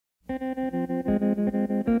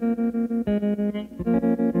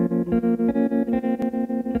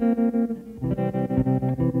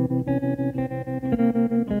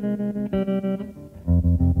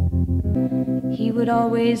would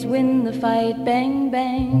always win the fight. Bang,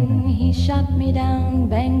 bang, he shot me down.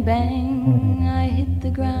 Bang, bang, I hit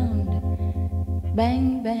the ground.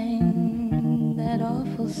 Bang, bang, that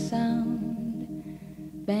awful sound.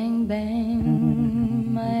 Bang,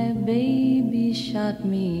 bang, my baby shot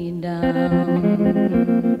me down.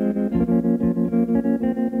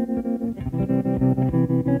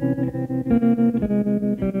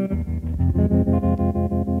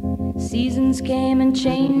 Seasons came and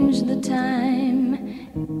changed the time.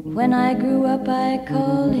 When I grew up I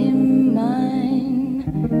called him mine.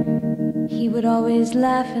 He would always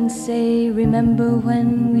laugh and say, remember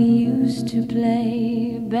when we used to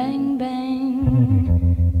play? Bang,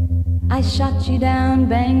 bang, I shot you down.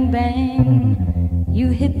 Bang, bang, you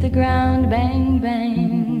hit the ground. Bang,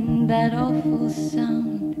 bang, that awful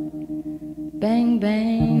sound. Bang,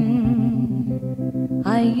 bang,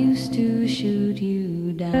 I used to shoot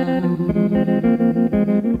you down.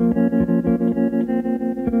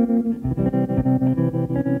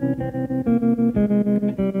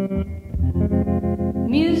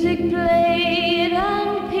 Music played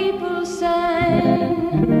and people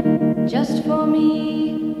sang. Just for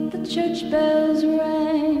me the church bells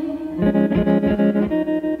rang.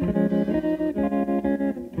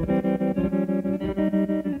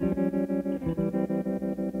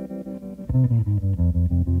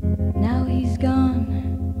 Now he's gone,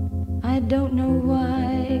 I don't know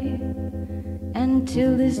why. And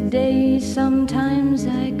till this day sometimes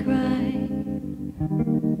I cry.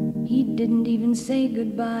 He didn't even say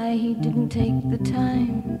goodbye. He didn't take the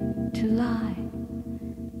time to lie.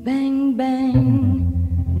 Bang, bang,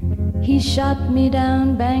 he shot me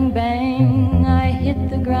down. Bang, bang, I hit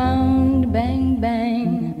the ground. Bang,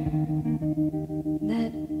 bang,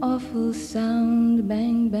 that awful sound.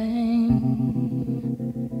 Bang, bang,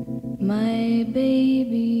 my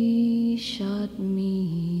baby shot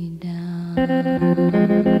me down.